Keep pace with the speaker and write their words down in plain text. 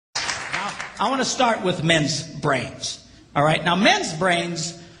I want to start with men's brains. All right? Now, men's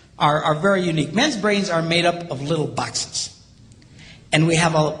brains are very unique. Men's brains are made up of little boxes. And we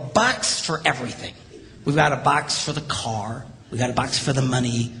have a box for everything. We've got a box for the car. We've got a box for the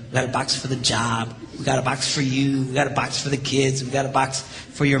money. We've got a box for the job. We've got a box for you. We've got a box for the kids. We've got a box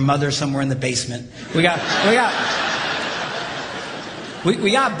for your mother somewhere in the basement. We got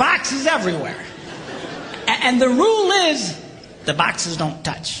boxes everywhere. And the rule is the boxes don't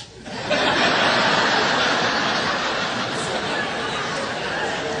touch.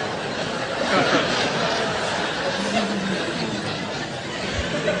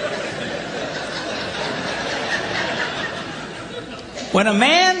 When a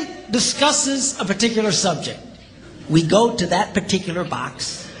man discusses a particular subject, we go to that particular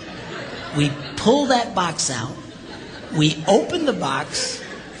box, we pull that box out, we open the box,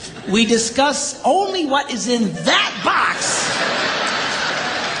 we discuss only what is in that box.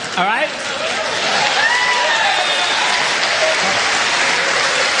 All right?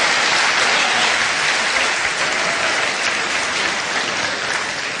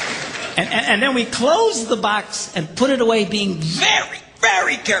 And then we close the box and put it away, being very,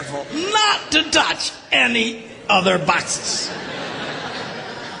 very careful not to touch any other boxes.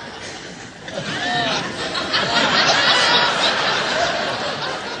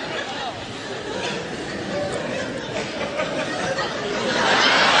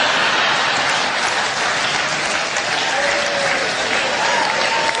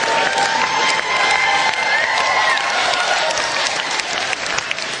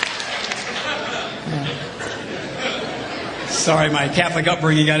 Sorry, my Catholic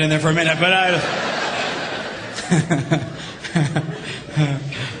upbringing got in there for a minute, but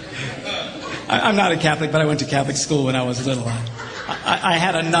I'm not a Catholic, but I went to Catholic school when I was little. I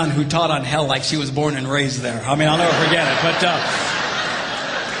had a nun who taught on hell like she was born and raised there. I mean, I'll never forget it, but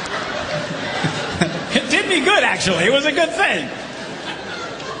it did me good, actually. It was a good thing.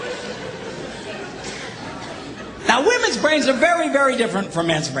 Now, women's brains are very, very different from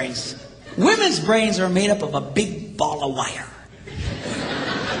men's brains. Women's brains are made up of a big ball of wire.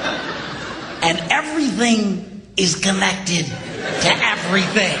 And everything is connected to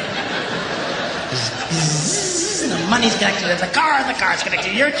everything. The money's connected to the car's connected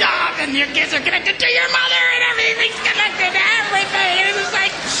to your job, and your kids are connected to your mother, and everything's connected to everything. And it's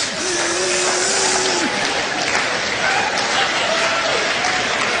like...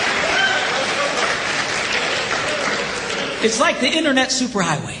 It's like the internet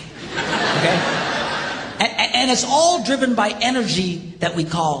superhighway. Okay? And it's all driven by energy that we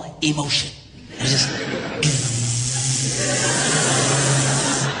call emotion.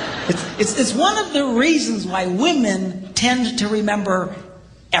 It's one of the reasons why women tend to remember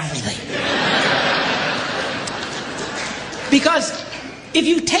everything. Because if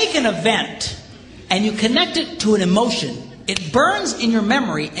you take an event and you connect it to an emotion, it burns in your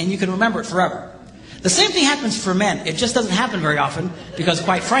memory and you can remember it forever. The same thing happens for men. It just doesn't happen very often because,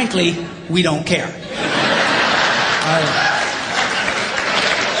 quite frankly, we don't care.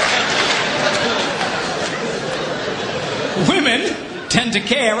 Women tend to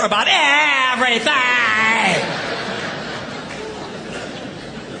care about everything.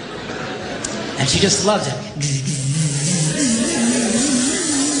 And she just loves it.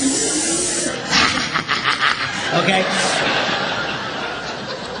 Okay?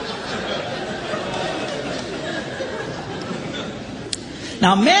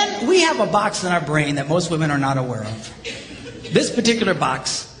 Now, men, we have a box in our brain that most women are not aware of. This particular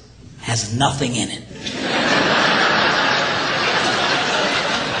box has nothing in it.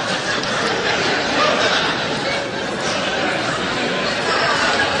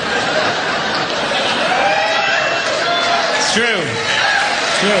 It's true.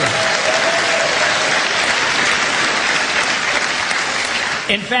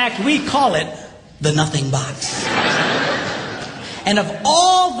 In fact, we call it the nothing box. And of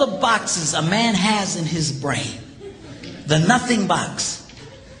all the boxes a man has in his brain, the nothing box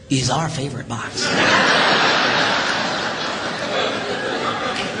is our favorite box.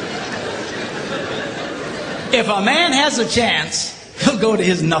 If a man has a chance, he'll go to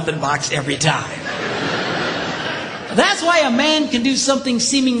his nothing box every time. That's why a man can do something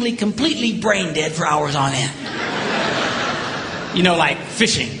seemingly completely brain dead for hours on end. You know, like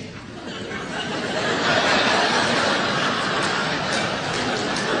fishing.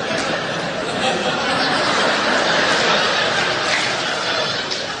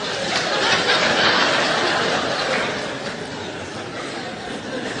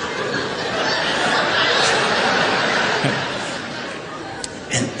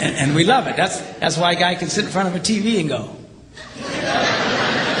 And we love it. That's why a guy can sit in front of a TV and go.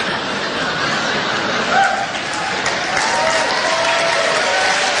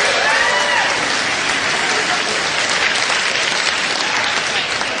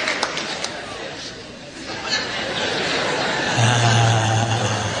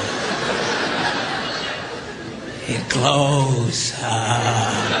 clothes.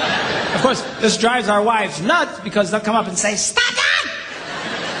 Of course, this drives our wives nuts because they'll come up and say, "Stop that!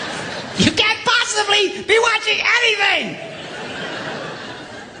 You can't possibly be watching anything!"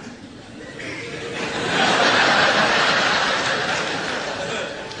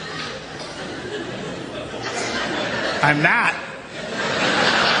 I'm not.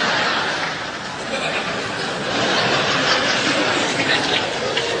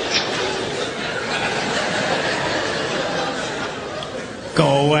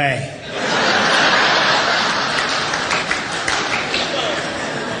 Go away.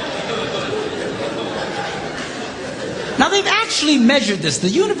 Now they've actually measured this. The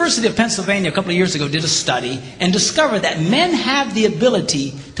University of Pennsylvania a couple of years ago did a study and discovered that men have the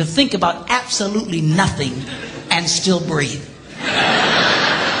ability to think about absolutely nothing and still breathe.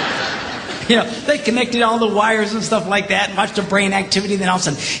 You know, they connected all the wires and stuff like that and watched the brain activity, then all of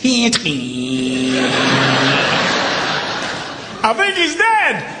a sudden, I think he's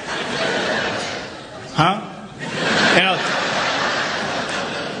dead. Huh? You know,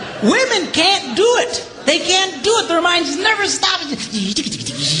 women can't do it. They can't do it. Their minds never stop. And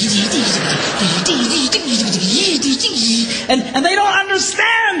they don't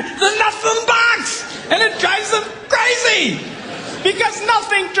understand the nothing box. And it drives them crazy. Because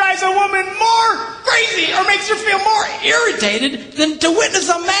nothing drives a woman more crazy or makes her feel more irritated than to witness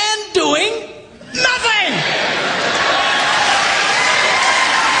a man doing nothing.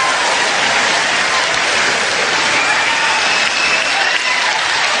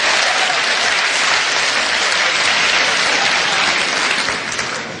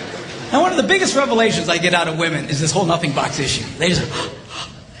 Now, one of the biggest revelations I get out of women is this whole nothing box issue. They just,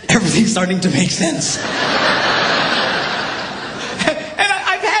 everything's starting to make sense. And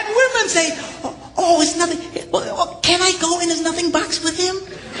I've had women say, oh, it's nothing. Well, can I go in his nothing box with him?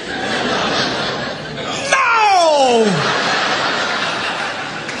 No!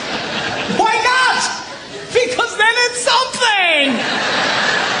 Why not? Because then it's something.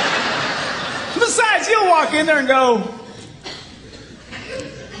 Besides, you'll walk in there and go,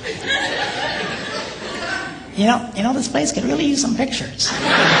 You know, this place could really use some pictures.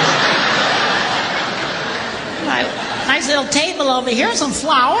 Nice little table over here, some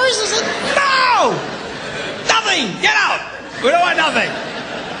flowers. No! Nothing! Get out! We don't want nothing.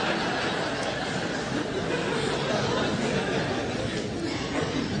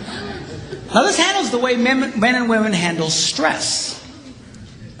 Now this handles the way men and women handle stress.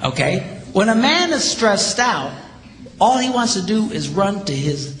 Okay? When a man is stressed out, all he wants to do is run to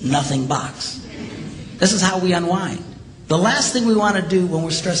his nothing box. This is how we unwind. The last thing we want to do when we're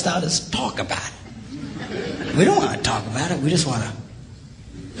stressed out is talk about it. We don't want to talk about it. We just want to.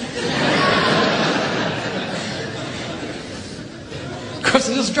 Of course,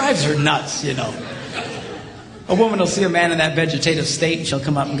 it just drives her nuts, you know. A woman will see a man in that vegetative state and she'll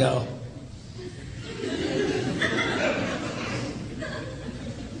come up and go,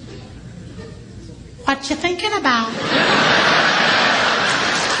 "What you thinking about?"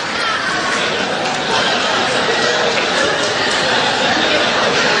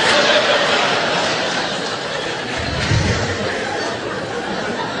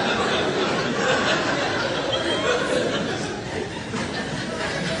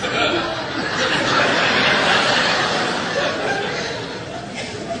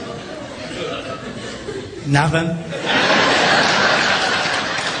 Nothing.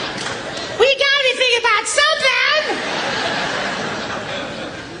 We gotta be thinking about something.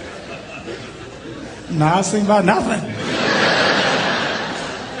 No, I was thinking about nothing. In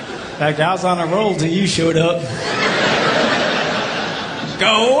fact, I was on a roll till you showed up.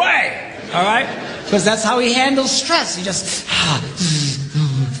 Go away. All right? Because that's how he handles stress. He just.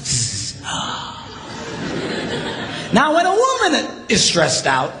 Now, when a woman is stressed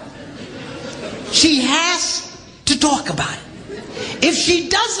out, she has to talk about it. If she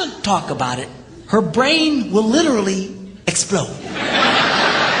doesn't talk about it, her brain will literally explode.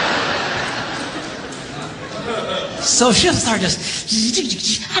 So she'll start just,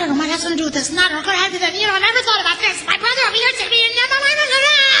 I don't know, might have something to do with this. Not going to have to do that. You know, I never thought about this. My brother over here took me in.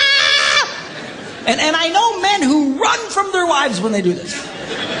 And I know men who run from their wives when they do this.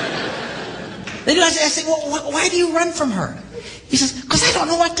 They do. I say, well, why do you run from her? He says, because I don't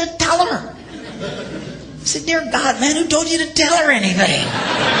know what to tell her. I said, dear God, man, who told you to tell her anything?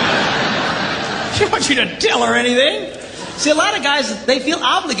 She wants you to tell her anything. See, a lot of guys, they feel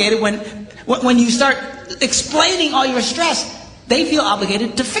obligated when you start explaining all your stress, they feel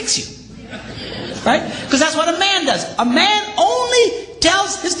obligated to fix you. Right? Because that's what a man does. A man only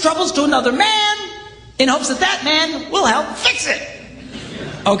tells his troubles to another man in hopes that that man will help fix it.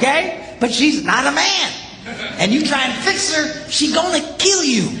 Okay? But she's not a man. and you try and fix her, she gonna kill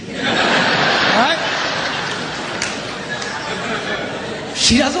you. Right?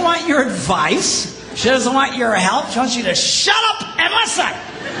 She doesn't want your advice. She doesn't want your help. She wants you to shut up and listen.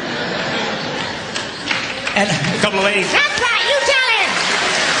 And a couple of ladies,